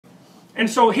And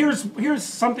so here's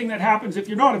something that happens if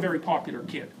you're not a very popular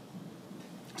kid.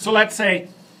 So let's say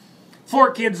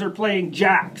 4 kids are playing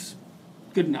jacks.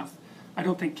 Good enough. I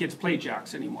don't think kids play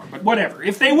jacks anymore, but whatever.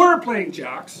 If they were playing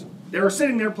jacks, they were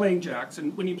sitting there playing jacks,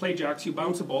 and when you play jacks, you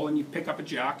bounce a ball and you pick up a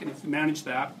jack, and if you manage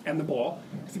that, and the ball,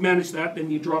 if you manage that, then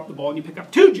you drop the ball and you pick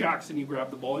up 2 jacks and you grab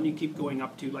the ball and you keep going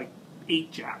up to like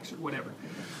 8 jacks or whatever.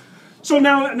 So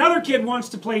now another kid wants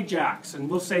to play jacks, and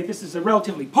we'll say this is a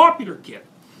relatively popular kid.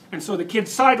 And so the kid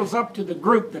sidles up to the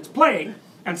group that's playing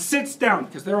and sits down,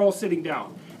 because they're all sitting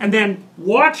down, and then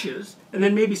watches, and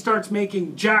then maybe starts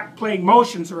making jack playing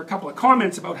motions or a couple of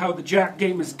comments about how the jack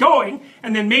game is going,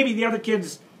 and then maybe the other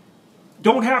kids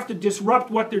don't have to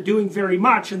disrupt what they're doing very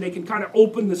much, and they can kind of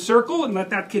open the circle and let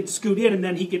that kid scoot in, and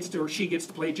then he gets to, or she gets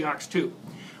to play jacks too.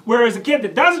 Whereas a kid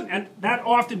that doesn't, and that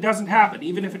often doesn't happen,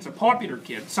 even if it's a popular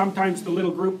kid, sometimes the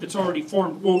little group that's already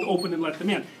formed won't open and let them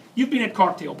in. You've been at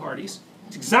cocktail parties.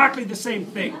 It's exactly the same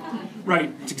thing,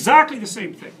 right? It's exactly the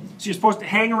same thing. So you're supposed to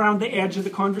hang around the edge of the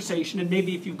conversation, and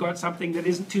maybe if you've got something that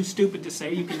isn't too stupid to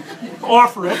say, you can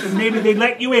offer it, and maybe they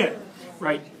let you in,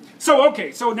 right? So,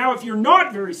 okay, so now if you're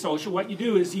not very social, what you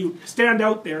do is you stand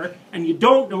out there, and you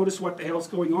don't notice what the hell's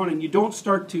going on, and you don't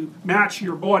start to match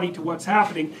your body to what's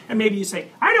happening, and maybe you say,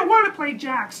 I don't want to play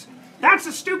jacks. That's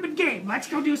a stupid game. Let's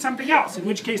go do something else, in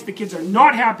which case the kids are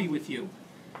not happy with you,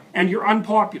 and you're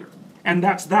unpopular. And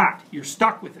that's that. You're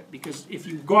stuck with it. Because if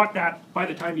you've got that by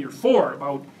the time you're 4,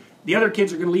 about the other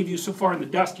kids are going to leave you so far in the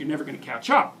dust you're never going to catch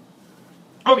up.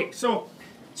 Okay, so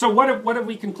what have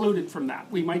we concluded from that?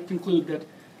 We might conclude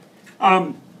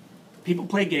that people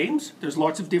play games. There's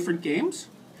lots of different games.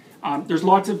 There's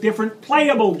lots of different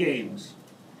playable games.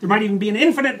 There might even be an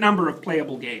infinite number of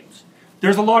playable games.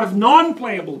 There's a lot of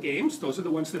non-playable games. Those are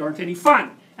the ones that aren't any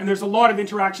fun. And there's a lot of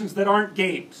interactions that aren't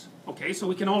games. Okay, so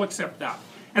we can all accept that.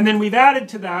 And then we've added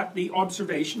to that the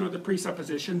observation or the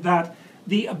presupposition that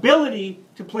the ability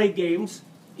to play games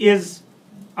is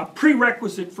a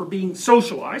prerequisite for being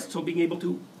socialized, so being able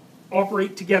to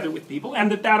operate together with people, and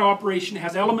that that operation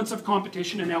has elements of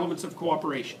competition and elements of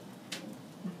cooperation.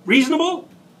 Reasonable?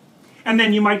 And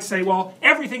then you might say, well,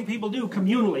 everything people do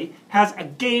communally has a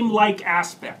game-like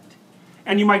aspect.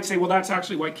 And you might say, well, that's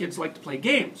actually why kids like to play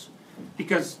games.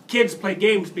 Because kids play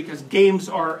games because games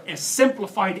are a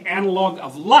simplified analog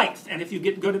of life. And if you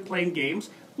get good at playing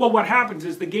games, well, what happens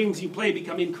is the games you play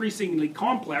become increasingly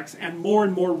complex and more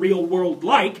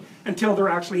real-world-like until they're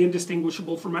actually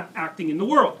indistinguishable from acting in the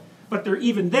world. But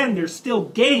even then, they're still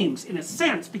games in a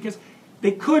sense because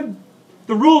the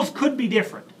rules could be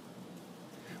different.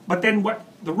 But then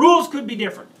the rules could be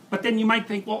different. But then you might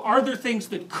think, well, are there things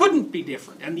that couldn't be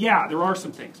different? And yeah, there are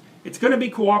some things. It's going to be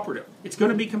cooperative. It's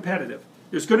going to be competitive.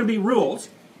 There's going to be rules.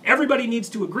 Everybody needs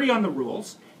to agree on the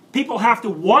rules. People have to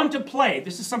want to play.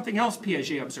 This is something else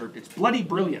Piaget observed. It's bloody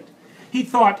brilliant. He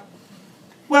thought,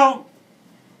 well,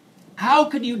 how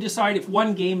could you decide if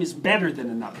one game is better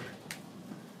than another?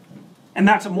 And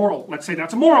that's a moral, let's say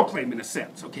that's a moral claim in a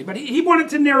sense, okay? But he wanted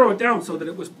to narrow it down so that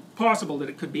it was possible that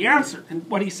it could be answered. And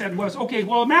what he said was, okay,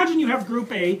 well, imagine you have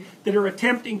Group A that are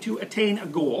attempting to attain a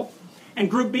goal, and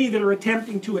Group B that are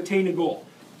attempting to attain a goal.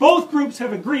 Both groups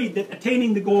have agreed that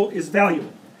attaining the goal is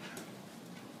valuable.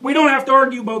 We don't have to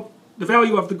argue about the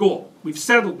value of the goal. We've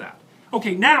settled that.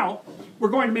 Okay, now we're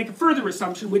going to make a further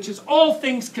assumption, which is all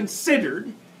things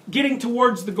considered, getting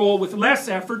towards the goal with less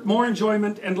effort, more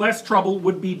enjoyment, and less trouble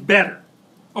would be better.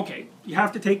 Okay, you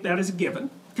have to take that as a given,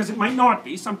 because it might not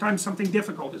be. Sometimes something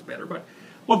difficult is better. But,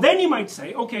 well, then you might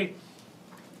say, okay,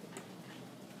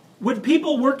 would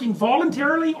people working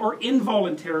voluntarily or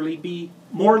involuntarily be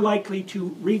more likely to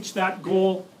reach that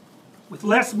goal with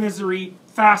less misery,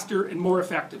 faster, and more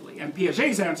effectively? And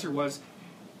Piaget's answer was,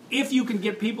 if you can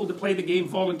get people to play the game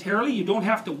voluntarily, you don't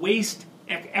have to waste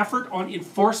effort on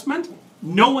enforcement.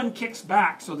 No one kicks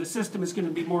back, so the system is going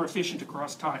to be more efficient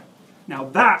across time. Now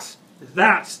that's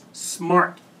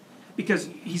smart, because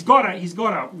he's got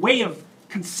a way of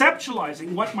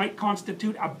conceptualizing what might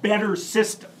constitute a better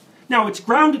system. Now, it's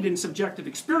grounded in subjective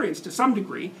experience to some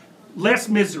degree, less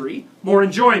misery, more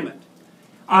enjoyment.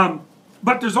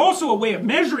 But there's also a way of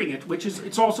measuring it, which is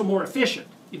it's also more efficient,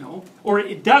 you know, or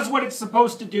it does what it's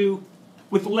supposed to do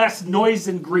with less noise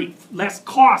and grief, less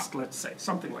cost, let's say,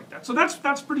 something like that. So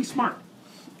that's pretty smart.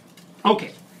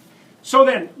 Okay, so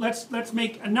then let's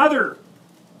make another.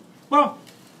 Well,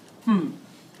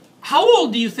 how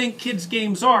old do you think kids'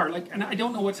 games are? And I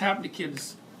don't know what's happened to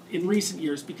kids in recent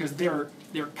years because their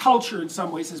culture in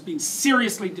some ways has been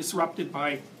seriously disrupted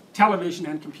by television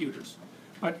and computers.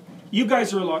 But you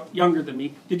guys are a lot younger than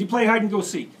me. Did you play hide and go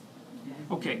seek?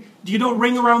 Okay. Do you know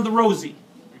Ring Around the Rosie?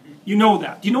 You know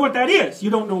that. Do you know what that is? You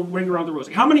don't know Ring Around the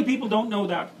Rosie. How many people don't know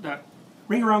that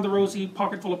Ring Around the Rosie,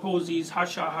 Pocket Full of Posies,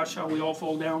 Husha, Husha, We All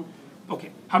Fall Down?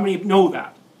 Okay, how many know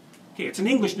that? Okay, it's an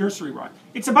English nursery rhyme.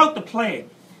 It's about the plague.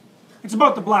 It's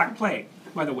about the Black Plague,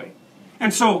 by the way.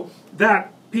 And so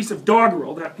that piece of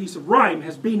doggerel, that piece of rhyme,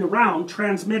 has been around,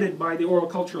 transmitted by the oral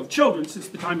culture of children since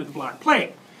the time of the Black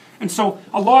Plague. And so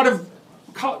a lot of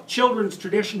children's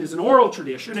tradition is an oral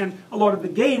tradition, and a lot of the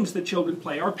games that children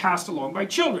play are passed along by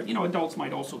children. You know, adults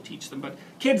might also teach them, but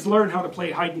kids learn how to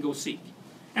play hide and go seek.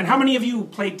 And how many of you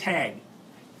played tag?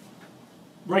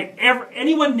 Right,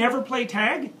 anyone never play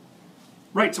tag?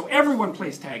 Right, so everyone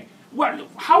plays tag.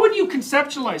 How would you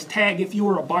conceptualize tag if you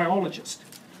were a biologist?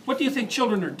 What do you think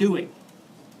children are doing?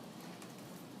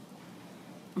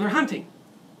 They're hunting.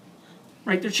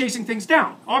 Right, they're chasing things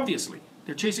down, obviously.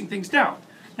 They're chasing things down.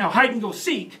 Now, hide and go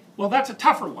seek, well, that's a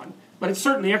tougher one, but it's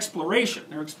certainly exploration.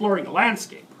 They're exploring a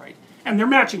landscape, right? And they're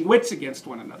matching wits against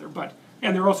one another,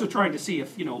 and they're also trying to see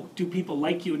if, you know, do people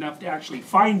like you enough to actually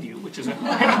find you, which is a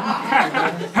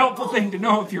helpful thing to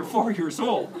know if you're 4 years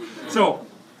old. So,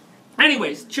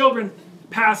 anyways, children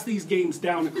pass these games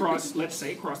down across, let's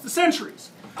say, across the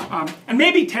centuries. And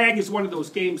maybe tag is one of those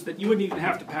games that you wouldn't even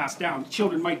have to pass down.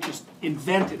 Children might just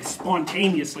invent it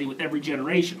spontaneously with every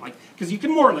generation, like, because you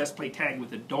can more or less play tag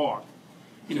with a dog.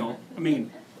 You know, I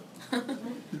mean,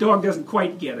 the dog doesn't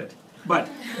quite get it, but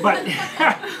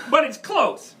it's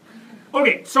close.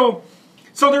 Okay, so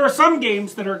there are some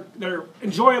games that are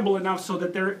enjoyable enough so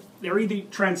that they're either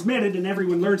transmitted and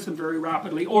everyone learns them very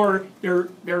rapidly, or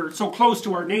they're so close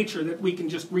to our nature that we can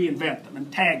just reinvent them.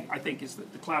 And tag, I think, is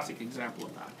the classic example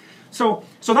of that. So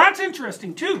that's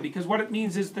interesting too, because what it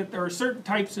means is that there are certain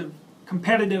types of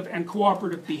competitive and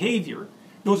cooperative behavior.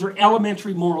 Those are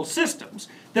elementary moral systems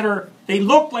they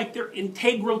look like they're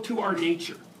integral to our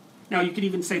nature. Now, you could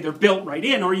even say they're built right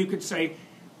in, or you could say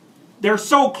they're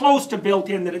so close to built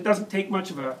in that it doesn't take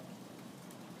much of a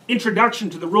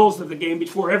introduction to the rules of the game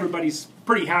before everybody's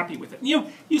pretty happy with it.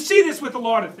 You see this with a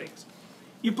lot of things.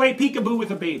 You play peekaboo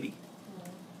with a baby.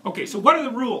 Okay, so what are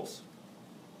the rules?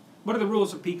 What are the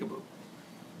rules of peekaboo?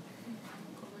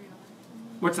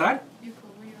 What's that? You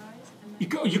cover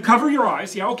your eyes. You cover your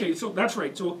eyes, yeah, okay, so that's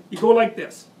right. So you go like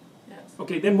this. Yes.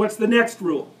 Okay, then what's the next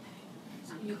rule?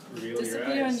 You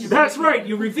disappear and you That's right,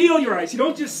 you reveal your eyes. You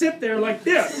don't just sit there like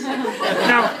this.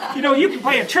 Now, you can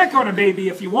play a trick on a baby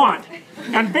if you want.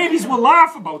 And babies will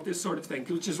laugh about this sort of thing,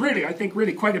 which is really, I think,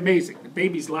 really quite amazing. The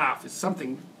babies laugh is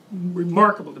something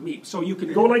remarkable to me. So you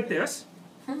can go like this,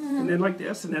 and then like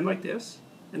this, and then like this,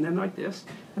 and then like this,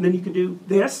 and then you can do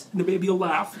this, and the baby will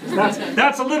laugh.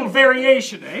 That's a little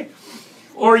variation, eh?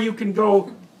 Or you can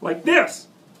go like this.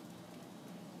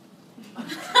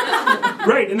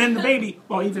 Right, and then the baby,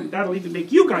 well, that'll even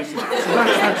make you guys laugh. So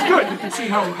that's good. You can see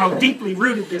how deeply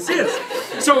rooted this is.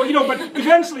 So, but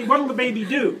eventually, what'll the baby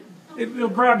do? It'll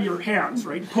grab your hands,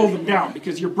 right, pull them down,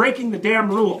 because you're breaking the damn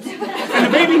rules. And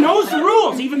the baby knows the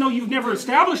rules, even though you've never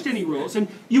established any rules. And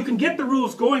you can get the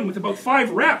rules going with about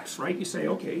 5 reps, right? You say,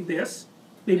 okay, this.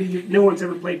 Maybe no one's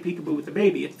ever played peekaboo with the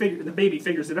baby. The baby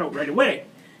figures it out right away.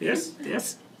 This.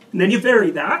 And then you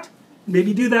vary that.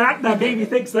 Maybe do that, that baby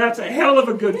thinks that's a hell of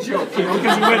a good joke,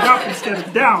 because you went up instead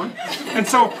of down. And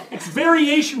so it's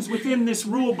variations within this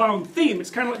rule-bound theme.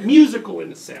 It's kind of like musical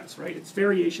in a sense, right? It's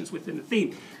variations within the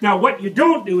theme. Now, what you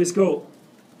don't do is go,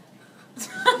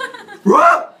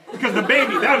 because the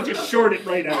baby, that'll just short it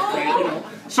right out, right?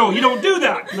 So you don't do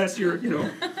that unless you're,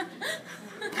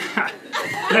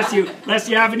 unless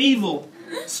you have an evil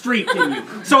streak in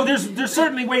you. So there's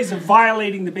certainly ways of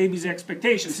violating the baby's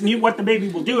expectations. And what the baby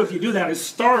will do if you do that is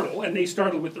startle, and they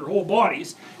startle with their whole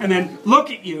bodies, and then look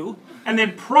at you, and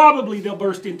then probably they'll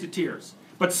burst into tears.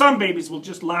 But some babies will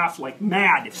just laugh like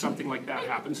mad if something like that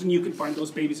happens, and you can find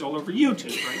those babies all over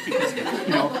YouTube, right?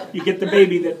 Because, you get the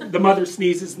baby that the mother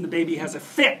sneezes and the baby has a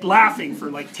fit laughing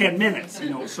for like 10 minutes,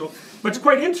 so, but it's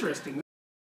quite interesting.